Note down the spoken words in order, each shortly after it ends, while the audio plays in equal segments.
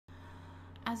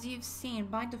As you've seen,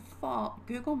 by default,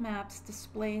 Google Maps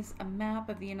displays a map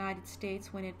of the United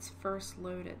States when it's first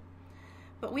loaded.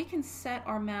 But we can set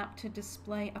our map to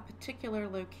display a particular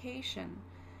location,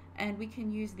 and we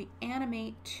can use the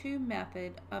Animate To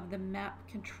method of the Map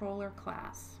Controller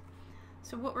class.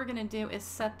 So what we're going to do is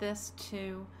set this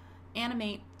to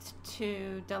Animate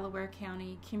to Delaware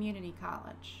County Community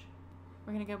College.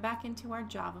 We're going to go back into our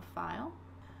Java file,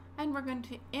 and we're going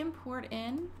to import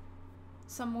in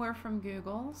some more from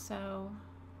Google. So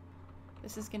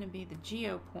this is going to be the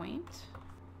GeoPoint,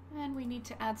 and we need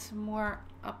to add some more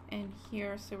up in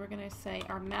here. So we're going to say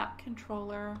our map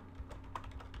controller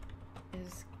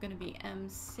is going to be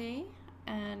MC,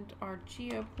 and our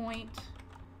GeoPoint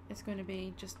is going to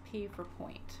be just P for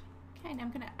point. Okay, now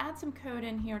I'm going to add some code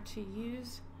in here to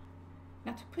use.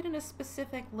 Now to put in a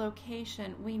specific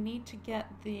location, we need to get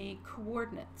the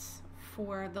coordinates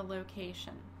for the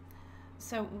location.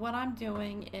 So what I'm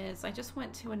doing is I just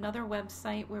went to another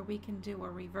website where we can do a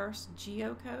reverse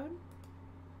geocode.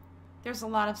 There's a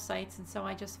lot of sites, and so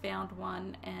I just found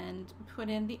one and put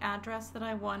in the address that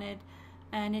I wanted,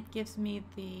 and it gives me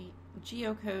the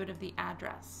geocode of the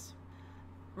address.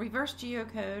 Reverse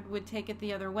geocode would take it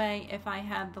the other way. If I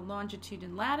had the longitude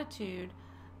and latitude,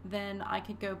 then I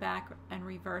could go back and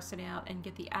reverse it out and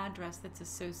get the address that's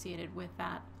associated with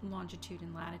that longitude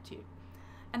and latitude.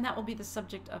 And that will be the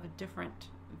subject of a different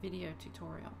video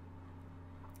tutorial.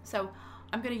 So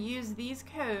I'm going to use these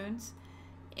codes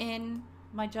in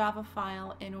my Java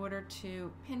file in order to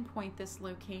pinpoint this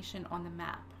location on the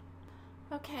map.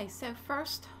 Okay, so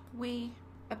first we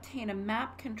obtain a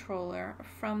map controller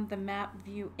from the map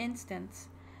view instance,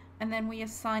 and then we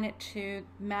assign it to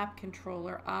map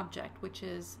controller object, which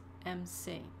is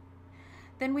MC.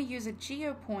 Then we use a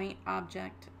GeoPoint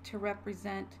object to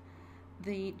represent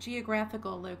the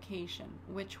geographical location,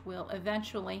 which will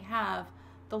eventually have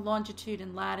the longitude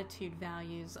and latitude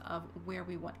values of where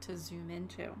we want to zoom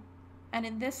into. And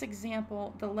in this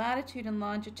example, the latitude and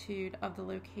longitude of the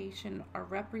location are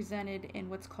represented in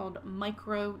what's called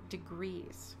micro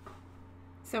degrees.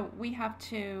 So we have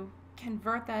to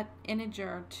convert that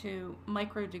integer to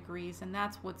micro degrees, and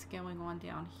that's what's going on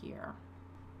down here.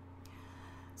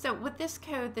 So with this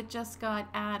code that just got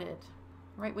added,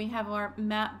 right, we have our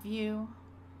map view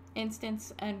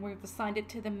instance, and we've assigned it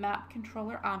to the map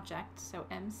controller object, so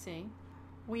MC.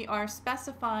 We are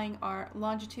specifying our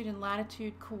longitude and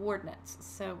latitude coordinates.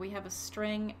 So we have a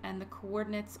string, and the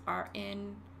coordinates are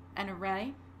in an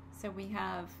array. So we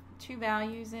have two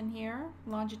values in here,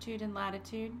 longitude and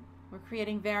latitude. We're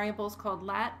creating variables called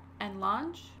lat and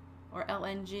long, or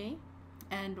LNG,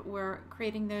 and we're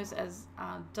creating those as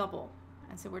double.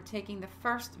 And so we're taking the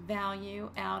first value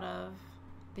out of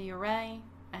the array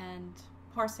and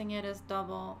parsing it as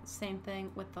double. Same thing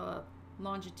with the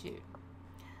longitude.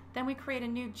 Then we create a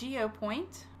new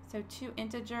GeoPoint, so two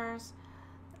integers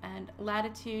and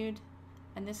latitude,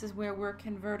 and this is where we're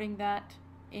converting that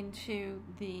into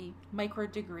the micro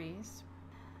degrees.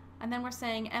 And then we're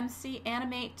saying MC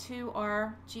animate to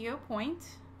our GeoPoint.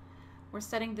 We're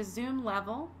setting the zoom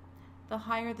level. The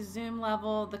higher the zoom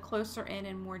level, the closer in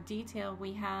and more detail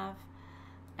we have.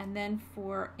 And then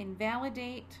for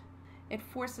invalidate, it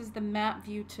forces the map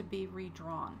view to be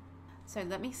redrawn. So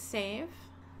let me save,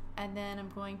 and then I'm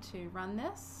going to run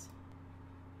this.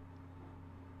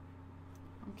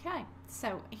 Okay,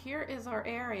 so here is our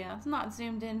area. It's not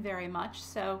zoomed in very much,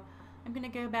 so I'm going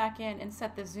to go back in and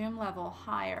set the zoom level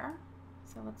higher.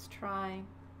 So let's try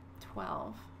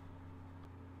 12.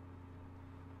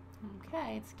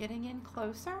 Okay, it's getting in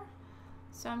closer,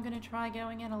 so I'm going to try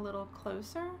going in a little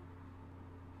closer.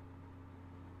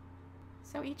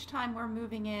 So each time we're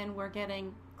moving in, we're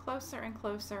getting closer and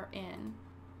closer in.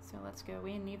 So let's go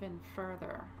in even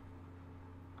further.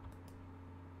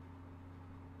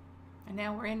 And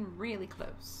now we're in really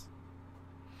close.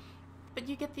 But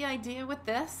you get the idea with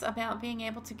this about being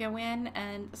able to go in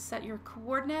and set your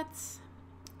coordinates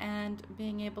and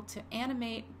being able to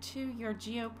animate to your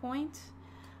GeoPoint,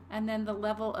 and then the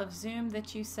level of zoom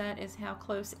that you set is how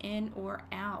close in or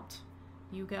out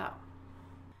you go.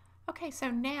 Okay, so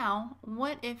now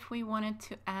what if we wanted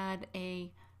to add a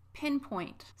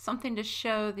pinpoint, something to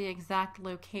show the exact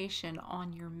location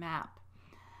on your map?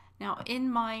 Now in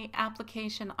my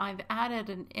application I've added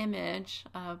an image,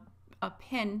 a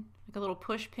pin, like a little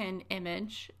push pin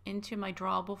image into my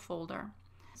drawable folder.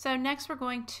 So next we're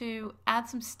going to add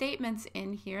some statements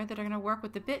in here that are going to work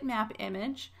with the bitmap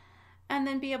image and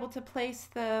then be able to place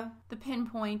the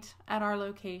pinpoint at our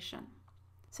location.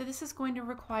 So this is going to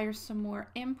require some more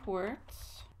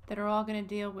imports that are all going to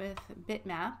deal with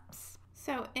bitmaps.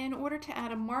 So in order to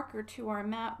add a marker to our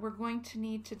map, we're going to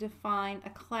need to define a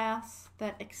class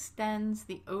that extends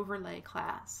the overlay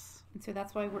class. And so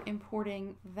that's why we're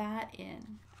importing that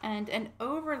in. And an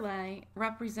overlay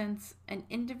represents an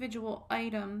individual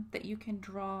item that you can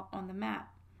draw on the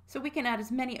map. So we can add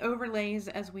as many overlays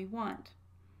as we want.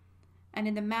 And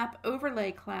in the map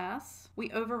overlay class, we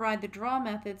override the draw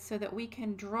method so that we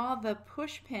can draw the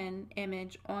pushpin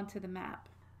image onto the map.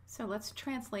 So let's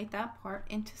translate that part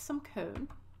into some code.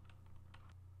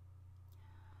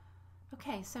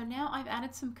 Okay, so now I've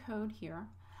added some code here,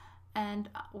 and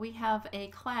we have a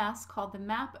class called the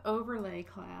map overlay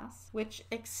class, which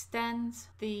extends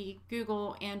the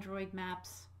Google Android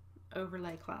Maps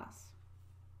overlay class.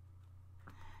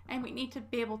 And we need to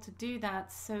be able to do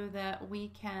that so that we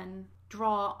can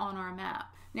draw on our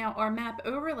map. Now, our map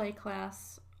overlay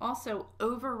class also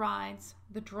overrides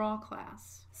the draw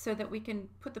class so that we can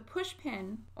put the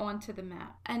pushpin onto the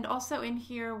map. And also in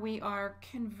here we are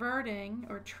converting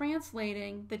or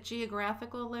translating the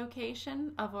geographical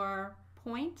location of our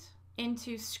point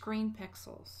into screen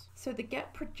pixels. So the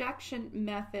getProjection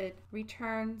method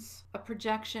returns a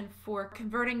projection for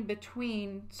converting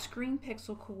between screen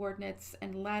pixel coordinates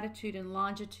and latitude and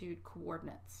longitude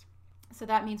coordinates. So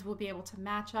that means we'll be able to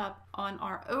match up on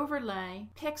our overlay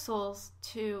pixels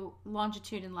to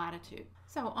longitude and latitude.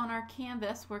 So on our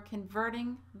canvas, we're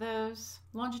converting those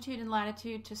longitude and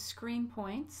latitude to screen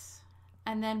points,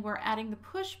 and then we're adding the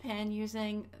pushpin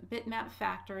using Bitmap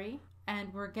Factory,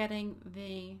 and we're getting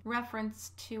the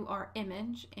reference to our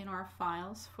image in our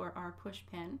files for our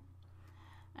pushpin.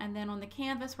 And then on the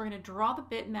canvas, we're going to draw the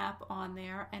bitmap on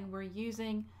there, and we're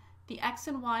using the X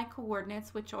and Y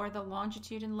coordinates, which are the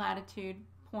longitude and latitude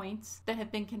points that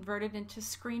have been converted into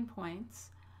screen points.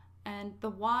 And the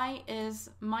Y is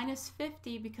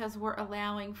 -50 because we're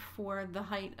allowing for the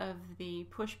height of the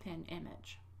pushpin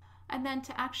image. And then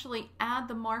to actually add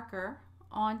the marker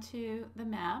onto the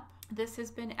map, this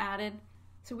has been added.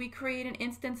 So we create an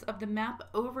instance of the map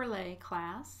overlay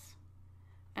class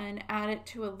and add it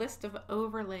to a list of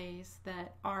overlays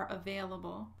that are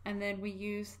available. And then we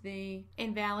use the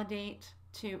invalidate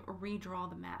to redraw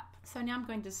the map. So now I'm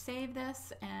going to save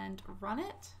this and run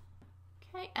it.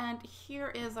 Okay, and here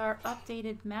is our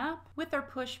updated map with our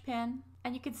pushpin.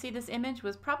 And you can see this image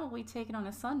was probably taken on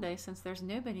a Sunday since there's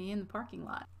nobody in the parking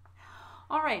lot.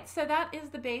 All right, so that is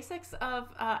the basics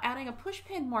of adding a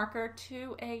pushpin marker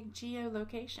to a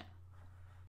geolocation.